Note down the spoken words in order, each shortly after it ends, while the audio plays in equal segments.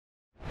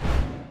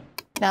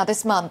Now,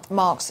 this month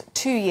marks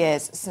 2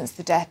 years since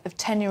the death of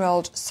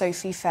 10-year-old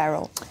Sophie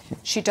Fairall.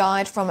 She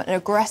died from an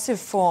aggressive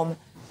form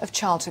of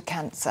childhood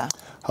cancer.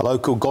 A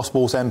local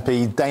Gosport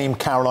MP, Dame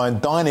Caroline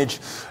Dineage,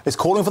 is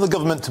calling for the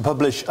government to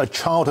publish a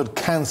childhood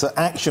cancer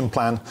action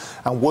plan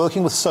and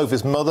working with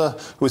Sophie's mother,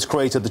 who has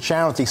created the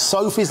charity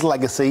Sophie's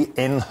Legacy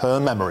in her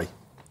memory.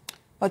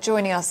 Well,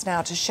 joining us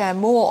now to share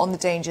more on the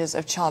dangers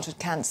of childhood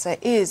cancer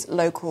is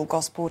local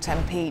Gosport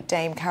MP,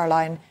 Dame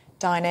Caroline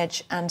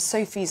Dineage, and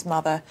Sophie's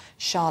mother,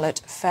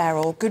 Charlotte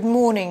Fairall. Good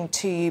morning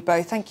to you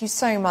both. Thank you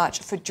so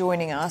much for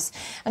joining us.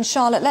 And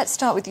Charlotte, let's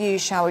start with you,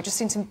 shall we? We've just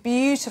seen some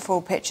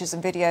beautiful pictures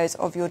and videos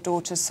of your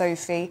daughter,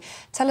 Sophie.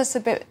 Tell us a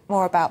bit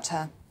more about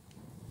her.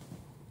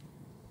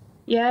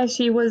 Yeah,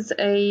 she was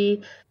a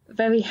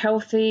very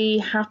healthy,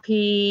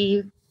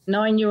 happy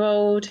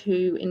 9-year-old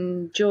who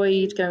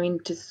enjoyed going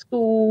to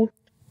school,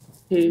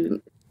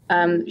 who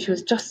she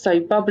was just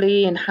so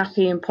bubbly and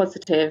happy and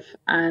positive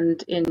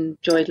and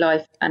enjoyed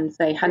life, and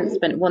they hadn't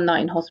spent one night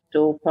in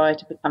hospital prior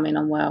to becoming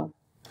unwell.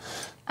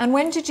 And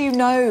when did you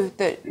know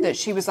that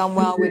she was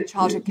unwell with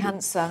childhood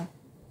cancer?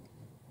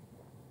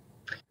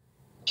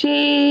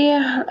 She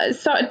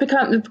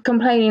started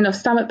complaining of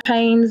stomach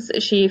pains.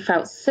 She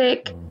felt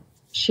sick.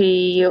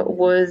 She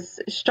was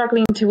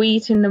struggling to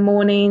eat in the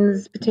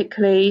mornings,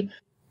 particularly.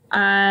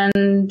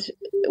 And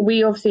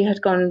we obviously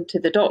had gone to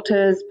the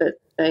doctors, but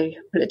they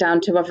put it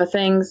down to other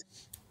things.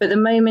 But the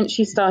moment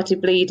she started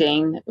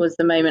bleeding was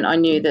the moment I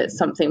knew that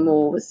something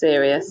more was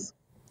serious.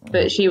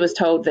 But she was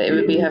told that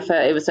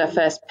it was her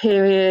first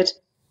period,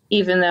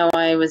 even though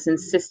I was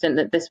insistent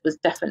that this was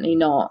definitely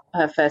not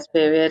her first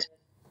period.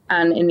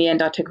 And in the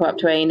end, I took her up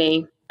to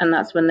A&E, and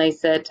that's when they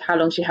said how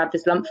long she had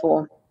this lump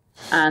for.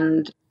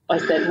 And I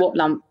said, what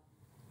lump?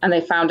 And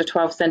they found a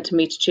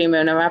 12-centimetre tumour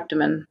in her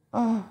abdomen.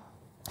 Oh.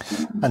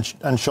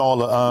 And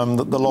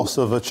Charlotte, the loss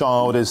of a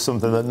child is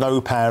something that no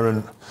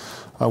parent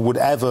would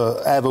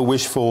ever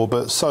wish for,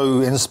 but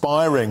so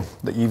inspiring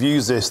that you've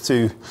used this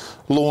to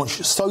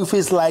launch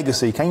Sophie's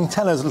Legacy. Can you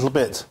tell us a little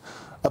bit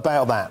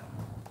about that?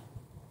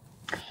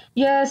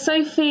 Yeah,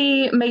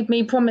 Sophie made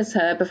me promise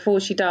her before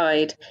she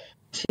died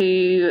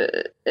to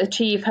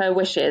achieve her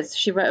wishes.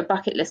 She wrote a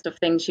bucket list of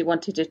things she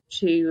wanted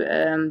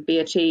to be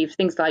achieved,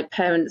 things like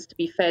parents to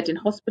be fed in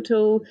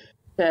hospital,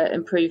 to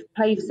improve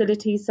play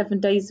facilities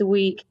 7 days a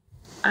week,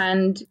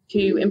 and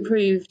to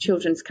improve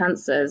children's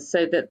cancers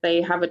so that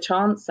they have a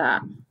chance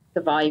at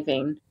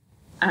surviving,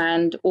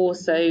 and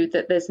also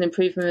that there's an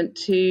improvement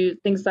to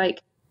things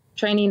like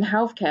training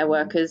healthcare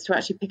workers to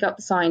actually pick up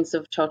the signs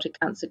of childhood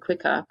cancer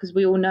quicker, because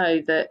we all know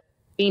that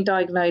being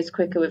diagnosed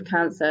quicker with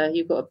cancer,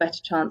 you've got a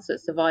better chance at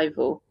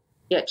survival.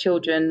 Yet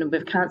children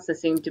with cancer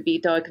seem to be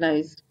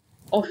diagnosed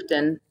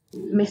often,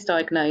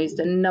 misdiagnosed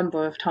a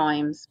number of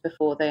times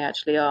before they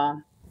actually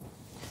are.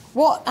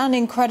 What an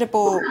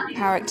incredible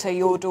character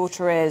your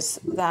daughter is,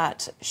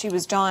 that she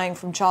was dying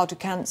from childhood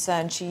cancer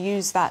and she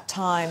used that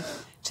time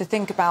to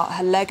think about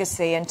her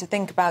legacy and to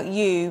think about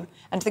you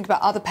and to think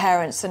about other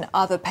parents and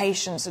other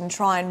patients and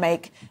try and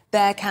make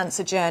their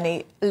cancer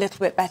journey a little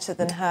bit better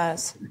than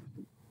hers.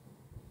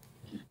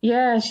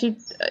 Yeah,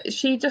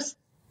 she just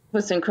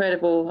was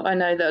incredible. I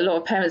know that a lot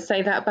of parents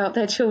say that about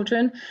their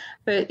children,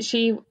 but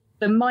the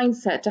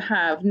mindset to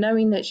have,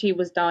 knowing that she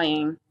was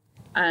dying,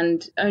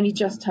 and only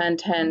just turned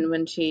 10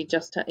 when she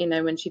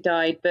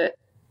died, but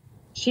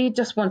she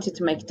just wanted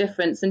to make a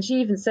difference. And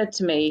she even said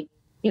to me,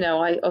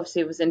 I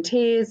obviously was in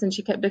tears, and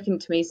she kept looking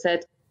to me,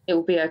 said, "It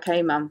will be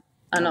okay, Mum."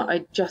 And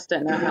I just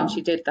don't know how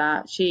she did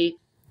that. She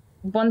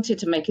wanted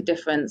to make a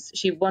difference.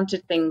 She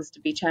wanted things to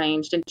be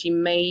changed, and she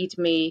made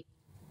me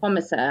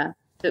promise her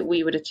that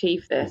we would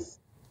achieve this.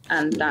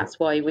 And that's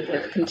why we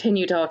have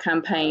continued our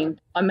campaign.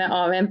 I met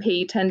our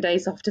MP 10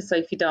 days after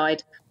Sophie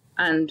died,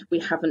 and we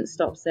haven't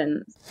stopped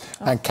since.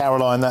 And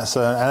Caroline, that's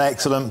an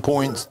excellent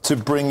point to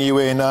bring you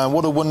in.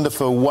 What a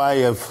wonderful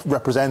way of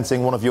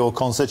representing one of your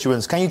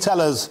constituents. Can you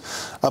tell us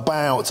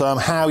about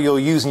how you're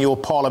using your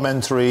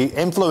parliamentary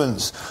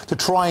influence to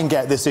try and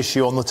get this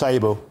issue on the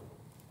table?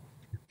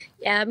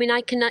 Yeah, I mean, I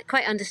can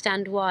quite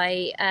understand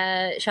why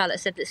Charlotte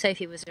said that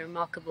Sophie was a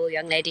remarkable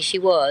young lady. She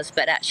was,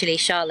 but actually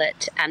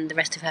Charlotte and the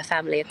rest of her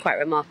family are quite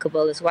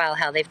remarkable as well,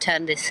 how they've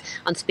turned this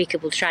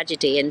unspeakable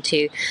tragedy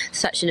into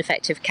such an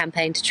effective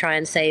campaign to try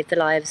and save the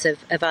lives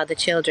of other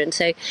children.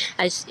 So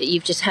as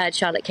you've just heard,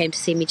 Charlotte came to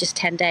see me just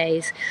 10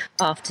 days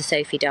after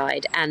Sophie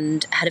died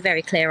and had a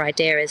very clear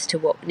idea as to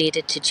what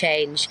needed to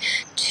change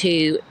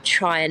to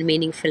try and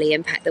meaningfully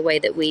impact the way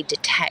that we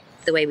detect,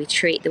 the way we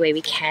treat, the way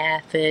we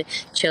care for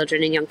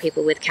children and young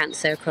people with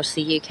cancer across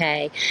the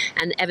UK.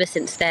 And ever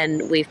since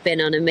then, we've been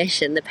on a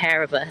mission, the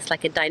pair of us,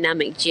 like a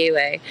dynamic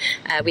duo.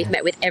 We've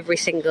met with every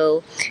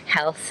single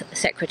health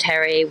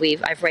secretary.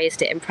 I've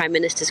raised it in Prime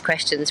Minister's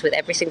questions with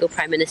every single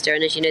Prime Minister.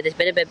 And as you know, there's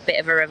been a bit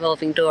of a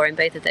revolving door in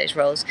both of those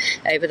roles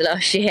over the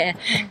last year.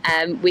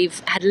 We've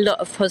had a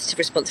lot of positive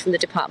response from the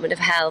Department of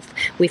Health.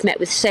 We've met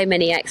with so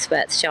many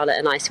experts, Charlotte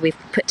and I, so we've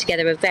put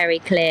together a very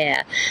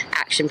clear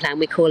action plan.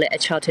 We call it a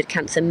childhood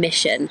cancer mission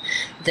condition,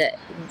 that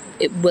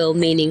it will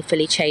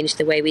meaningfully change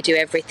the way we do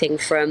everything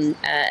from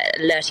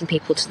alerting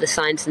people to the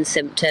signs and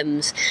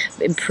symptoms,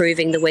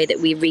 improving the way that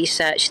we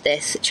research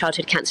this.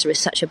 Childhood cancer is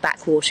such a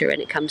backwater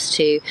when it comes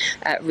to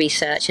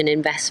research and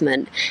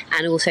investment,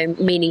 and also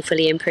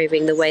meaningfully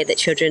improving the way that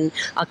children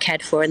are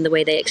cared for and the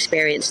way they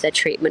experience their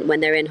treatment when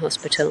they're in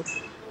hospital.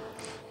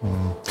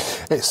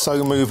 It's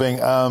so moving.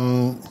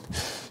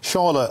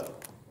 Charlotte,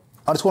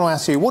 I just want to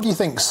ask you, what do you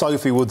think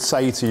Sophie would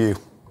say to you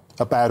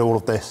about all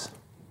of this?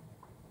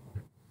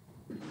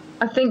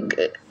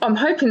 I'm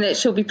hoping that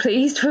she'll be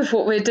pleased with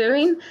what we're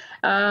doing.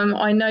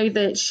 I know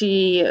that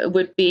she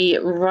would be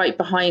right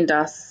behind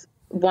us,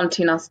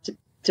 wanting us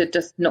to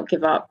just not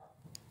give up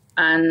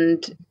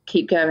and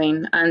keep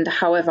going. And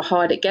however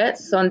hard it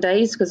gets on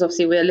days, because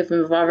obviously we're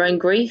living with our own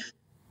grief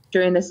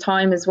during this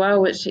time as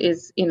well, which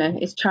is,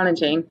 is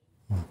challenging.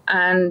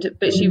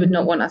 But she would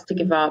not want us to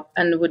give up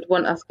and would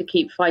want us to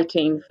keep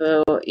fighting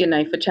for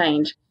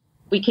change.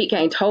 We keep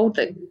getting told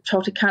that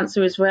childhood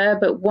cancer is rare,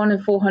 but 1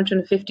 in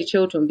 450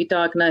 children will be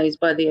diagnosed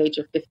by the age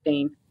of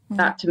 15.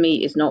 That to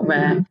me is not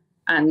rare.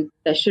 And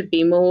there should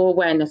be more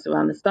awareness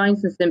around the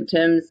signs and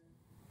symptoms.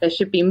 There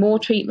should be more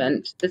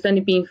treatment. There's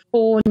only been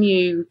 4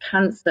 new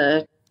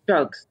cancer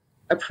drugs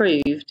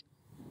approved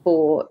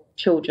for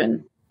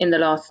children in the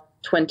last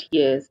 20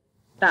 years.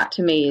 That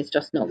to me is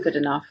just not good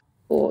enough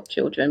for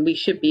children. We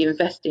should be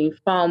investing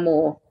far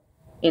more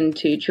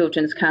into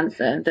children's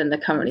cancer than there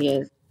currently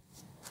is.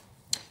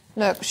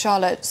 Look,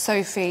 Charlotte,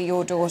 Sophie,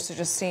 your daughter,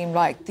 just seemed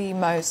like the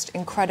most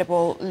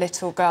incredible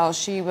little girl.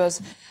 She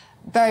was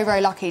very, very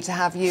lucky to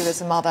have you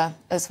as a mother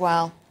as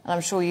well. And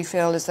I'm sure you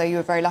feel as though you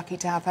were very lucky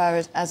to have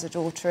her as a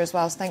daughter as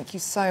well. So thank you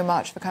so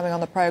much for coming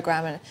on the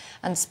programme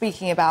and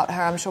speaking about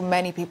her. I'm sure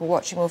many people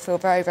watching will feel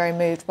very, very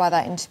moved by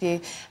that interview.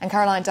 And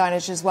Caroline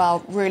Dineage as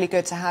well, really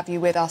good to have you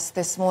with us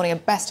this morning.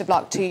 And best of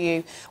luck to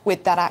you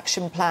with that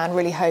action plan.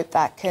 Really hope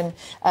that can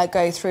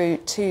go through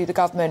to the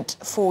government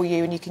for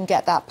you and you can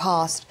get that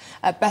passed.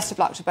 Best of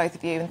luck to both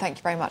of you and thank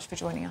you very much for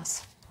joining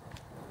us.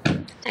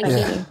 Thank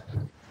you.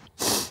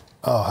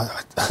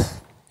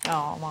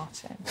 Oh,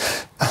 Martin.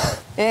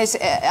 It's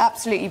an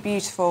absolutely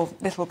beautiful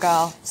little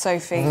girl,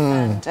 Sophie,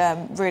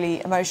 and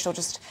really emotional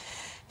just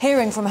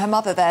hearing from her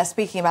mother there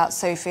speaking about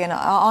Sophie. And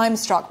I'm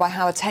struck by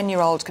how a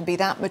 10-year-old can be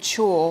that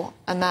mature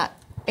and that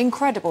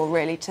incredible,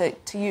 really, to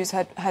use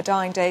her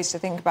dying days to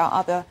think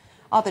about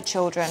other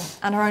children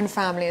and her own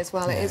family as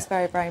well. Yeah. It is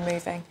very, very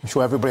moving. I'm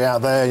sure everybody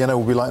out there,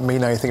 will be like me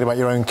now, thinking about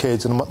your own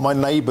kids. And my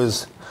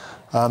neighbour's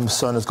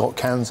son has got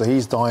cancer.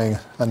 He's dying.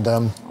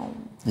 And,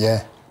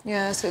 yeah.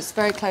 Yeah, so it's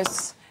very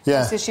close.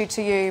 Yeah. This issue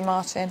to you,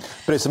 Martin.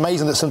 But it's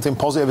amazing that something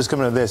positive is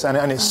coming out of this,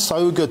 and it's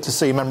so good to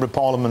see a Member of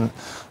Parliament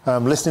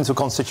listening to a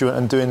constituent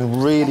and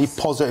doing really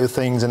positive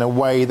things in a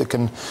way that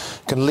can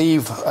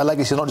leave a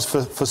legacy not just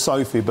for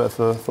Sophie but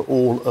for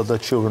all other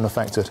children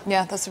affected.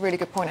 Yeah, that's a really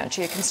good point,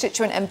 actually. A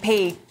constituent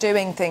MP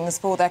doing things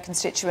for their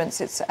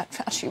constituents. It's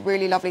actually a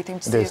really lovely thing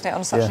to see, isn't it,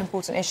 on such an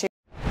important issue.